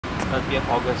30th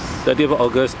August. 30th of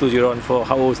August 2014.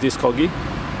 How old is this Corgi?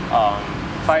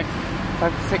 5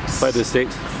 to 6. 5 to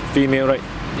 6. Female, right?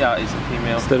 Yeah, it's a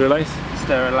female. Sterilized?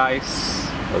 Sterilized.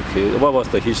 Okay. What was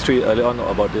the history early on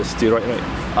about the steroid,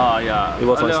 right? Yeah. It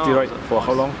was on steroid for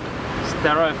how long?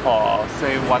 Steroid for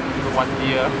say one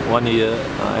year. 1 year.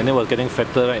 And it was getting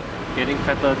fatter, right? Getting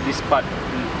fatter. This part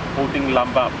holding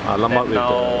lump up. Lump up with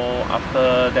now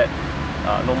after that,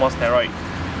 no more steroid.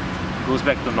 Goes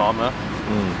back to normal.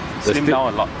 Slim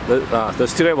down a lot. The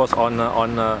steroid was on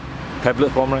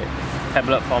tablet form, right?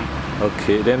 Tablet form.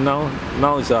 Okay. Then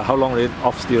now is how long already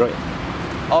off steroid?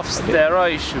 Off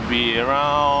steroid should be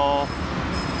around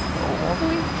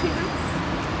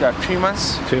 3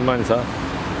 months. 3 months, huh?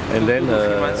 And then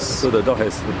so the dog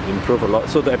has improved a lot.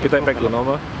 So the appetite back to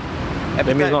normal.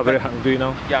 That means not very hungry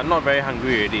now. Yeah, not very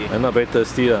hungry already. And not very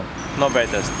thirsty, Not very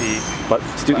thirsty. But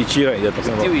still itchy, right? You're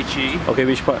talking Still about. itchy. Okay,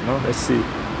 which part? No, let's see.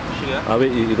 Here.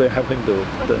 Wait, you go help him to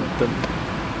turn.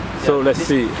 So let's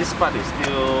see. This part is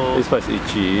still. This part is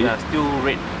itchy. Yeah, still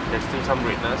red. There's still some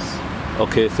redness.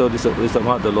 Okay, so this is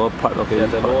about the lower part. Okay, Yeah,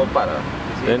 the lower part.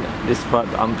 Then this part,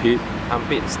 armpit.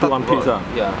 Armpit. Two armpits,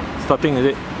 Yeah. Starting, is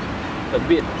it? A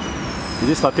bit. Is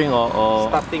it starting or?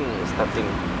 Starting.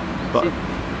 But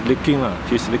licking,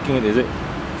 she's licking it, is it?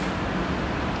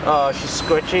 She's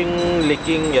scratching,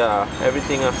 licking, yeah,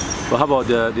 everything. But how about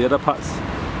the other parts?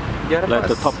 The other like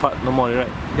parts, the top part, no more, right?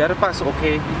 The other part's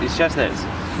okay. It's just that,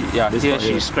 This here part,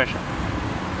 she scratched.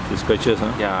 She scratches,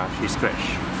 huh? Yeah, she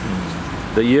scratched.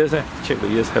 The ears, check the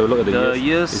ears. Have a look at the ears. The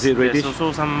ears, is it reddish? there's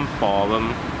also some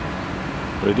problem.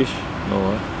 Reddish?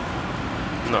 No.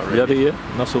 Not really. The other ear,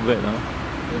 not so bad, huh?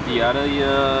 The other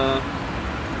ear.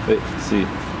 Wait, see.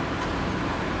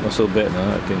 Not so bad,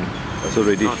 I think. Also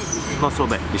reddish. Not so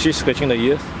bad. Is she scratching the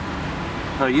ears?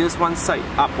 Her ears one side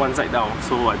up, one side down.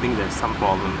 So I think there's some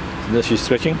problem. Is she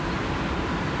scratching?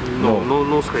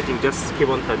 No scratching. Just keep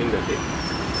on turning the head.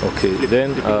 Okay.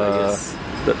 Then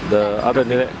the other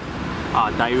than that.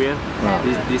 Diarrhea.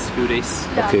 These few days.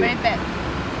 Yeah, Okay. very bad.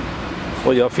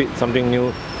 What your feet? Something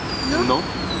new? No.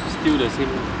 Still the same.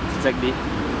 Exactly.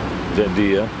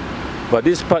 ZD, But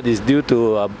this part is due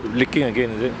to licking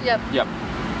again, is it? Yep.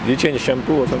 Did you change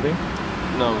shampoo or something?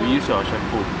 No, we use your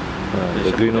shampoo.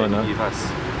 The green one, Give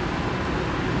us.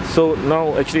 So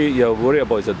now actually you're worried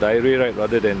about the diarrhea, right?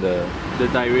 Rather than the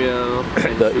diarrhea.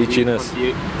 the itchiness.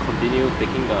 Continue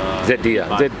taking the ZD,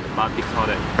 antibiotics, all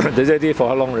that. The ZD for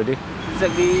how long already?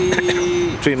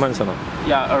 Exactly. 3 months or not?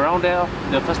 Yeah, around there.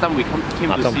 The first time we came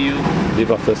to see you.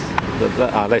 Leave off first.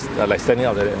 Like standing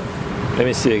up like that. Let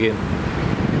me see again.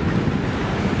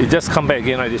 It just come back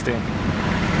again, right? This thing.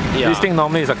 Yeah. This thing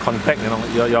normally is a contact,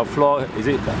 Your floor, is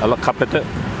it a lot carpeted?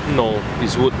 No,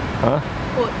 it's wood. Huh?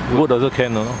 Wood also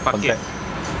can, no? Contact.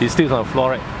 It's still on the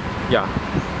floor, right? Yeah.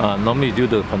 Normally it's due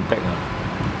to contact.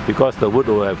 Because the wood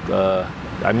will have,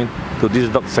 to this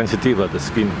dog sensitive the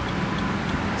skin.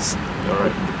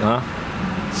 Alright.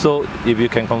 So if you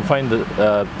can confine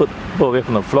put away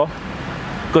from the floor.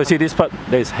 Because see this part,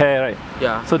 there is hair, right?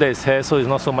 Yeah. So there is hair, so it's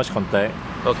not so much contact.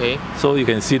 Okay. So you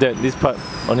can see that this part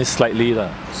only slightly.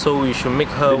 So we should make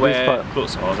her wear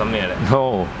clothes or something like that?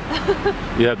 No.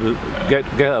 You have to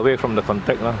get away from the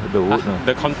contact, the wood.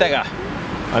 The contact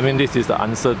this is the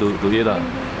answer to it.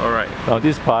 Alright. Now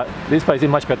this part is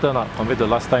much better compared to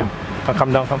last time.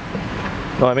 Come down.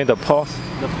 No, the paws.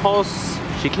 The paws,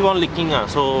 she keep on licking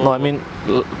so... No,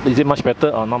 is it much better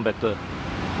or not better?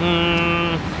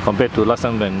 Compared to last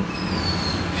time when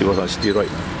she was on steroid.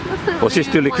 Was she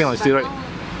still licking on steroid?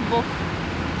 Both.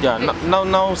 Yeah,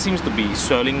 now seems to be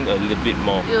swelling a little bit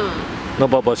more. Yeah. No,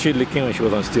 but was she licking when she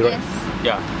was on steroid? Yes.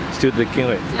 Yeah. Still licking,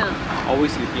 right? Yeah.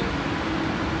 Always licking.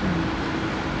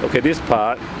 Okay, this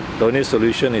part, the only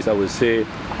solution is I would say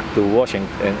to wash and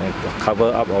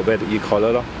cover up or wear the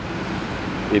e-collar.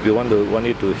 If you want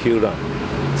it to heal.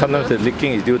 Sometimes the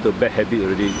licking is due to bad habit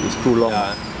already. It's too long.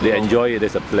 Yeah. They enjoy it.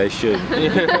 There's a pleasure.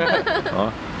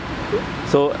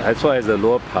 So as far as the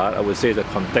lower part, I would say the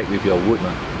contact with your wood.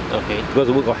 Okay. Because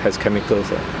the wood has chemicals.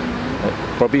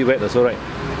 Probably wet also, right?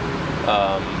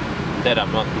 That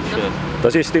I'm not too sure.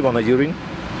 Does it sleep on the urine?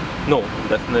 No,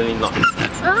 definitely not.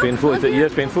 Painful? Is the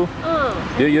ears painful?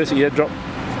 Do you use ear drop?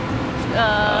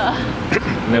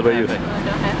 Never use. I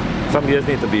don't have. Some ears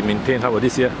need to be maintained. How about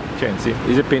this ear? Check and see.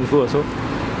 Is it painful also?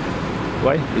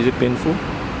 Why? Is it painful?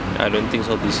 I don't think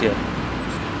so this year.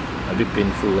 A bit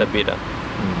painful. A bit.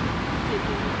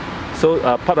 So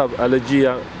part of allergy,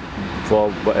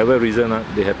 for whatever reason,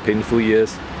 they have painful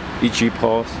ears, itchy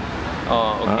paws.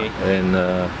 Oh, okay. And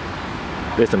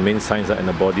that's the main signs in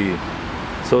the body.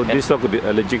 So this dog could be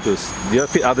allergic to. Do you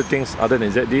feed other things other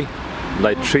than ZD?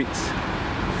 Like treats?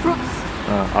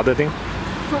 Other thing?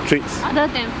 Fruits. Treats. Other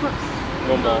than fruits.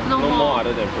 No more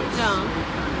other than fruits.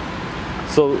 Yeah.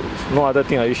 So no other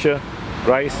thing, are you sure?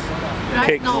 Rice? Rice,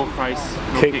 Cakes? No no. fries,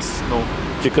 no Cakes. cakes, no,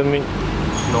 Chicken meat?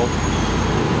 no.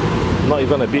 Not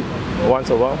even a bit once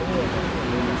a while?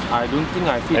 I don't think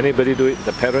I feed. Anybody do it?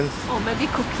 The parents? Oh, maybe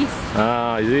cookies.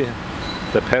 Is it?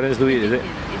 The parents do it, is it?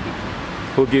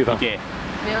 Who give? Okay.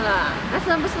 没有啦，那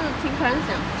时候不是听 parents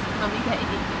讲，妈咪可以一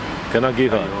点点。 Cannot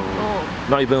give? Oh.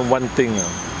 Not even one thing.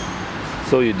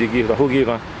 So you did give? Who give?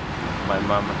 My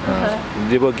mom.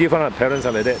 They will give the parents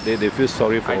like that. They feel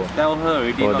sorry for. I tell her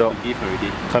already for not dog. to give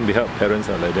already. Can't be helped. Parents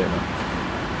are like that.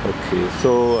 Okay.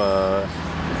 So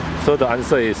so the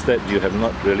answer is that you have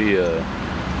not really.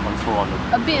 Control on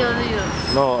them. A bit only.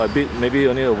 No, a bit, maybe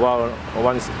only a while,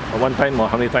 one time, or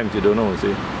how many times you don't know,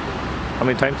 see? How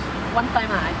many times? One time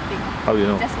I think. How you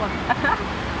know? Just one.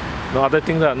 No other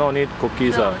things, not only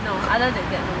cookies. no, other than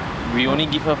that. No. We only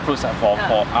give her fruits for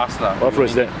us lah. What fruit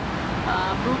is that?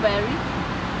 Blueberry.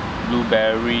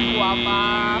 Blueberry.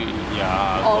 Guava.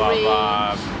 Yeah. Orange.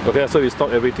 Guava. Okay, so we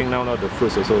stop everything now, the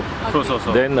fruits also. Okay. Fruits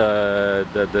also. Then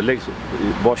the legs,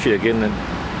 you wash it again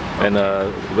and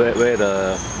wear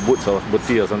the boots or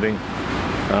booty or something.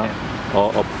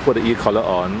 Or put the e-collar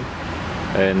on.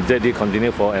 And that they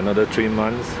continue for another 3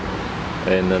 months.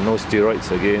 And no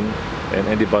steroids again. And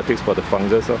antibiotics for the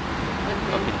fungus. Okay.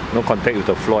 No contact with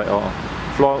the floor at all.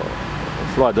 Floor,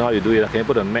 I don't know how you do it. Can you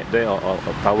put a mat there or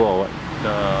a towel or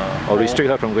what? Or restrict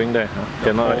her from going there?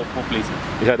 Cannot. Whole place.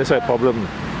 Yeah, that's why a problem.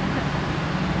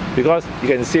 Because you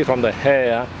can see from the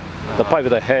hair, the part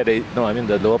with the hair, the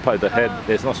lower part of the head,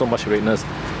 there's not so much redness.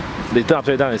 They turn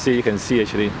upside down and see, you can see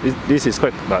actually. This is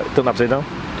quite, turn upside down.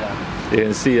 Yeah. You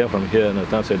can see from here,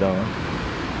 turn upside down.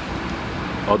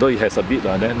 Although it has a bit,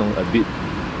 then a bit,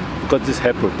 because this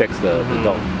hair protects the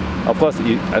dog. Of course,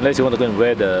 unless you want to go and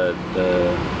wear the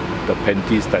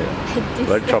panties type.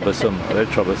 Very troublesome, very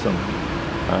troublesome.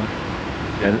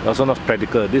 And also not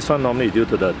practical. This one normally is due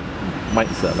to the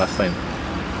mites last time.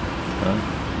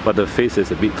 But the face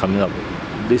is a bit coming up.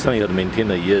 This one you have to maintain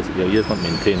the ears. Your ears not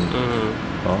maintained.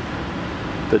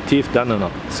 The teeth done or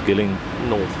not? Scaling?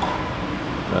 No.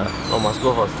 No, must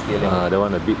go for scaling. That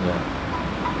one a bit.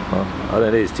 Other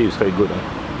than that, his teeth is quite good.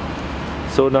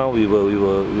 So now we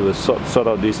will sort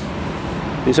out this.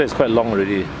 This one is quite long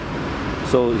already.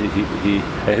 So he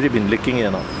has he been licking it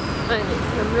or not? I'm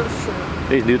not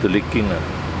sure. It's due to licking.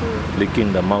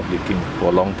 Licking, the mouth licking for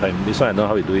a long time. This one I don't know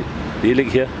how he do it. Did he lick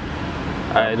here?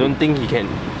 I don't think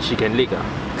she can lick.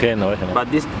 Can or But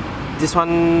this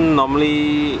one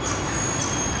normally,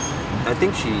 I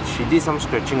think she did some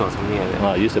scratching or something like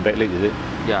that. Use the back leg, is it?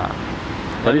 Yeah.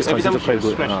 But this Every time considered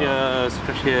she quite good.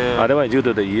 scratch here. That one is due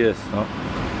to the ears.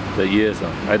 The ears.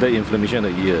 Either inflammation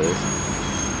of the ears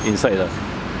inside.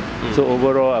 So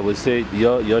overall, I would say you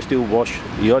all still wash.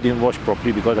 You all didn't wash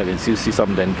properly because I can still see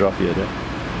some dandruff here.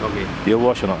 Okay. Do you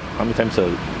wash or not? How many times?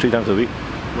 3 times a week?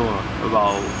 No,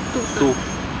 about two.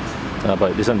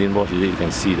 But this one didn't wash, you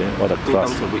can see there. All the 2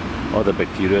 crust, times a week. all the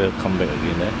bacteria come back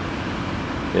again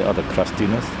there. All the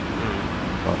crustiness.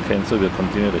 Okay, so we'll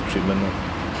continue the treatment now.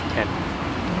 Can.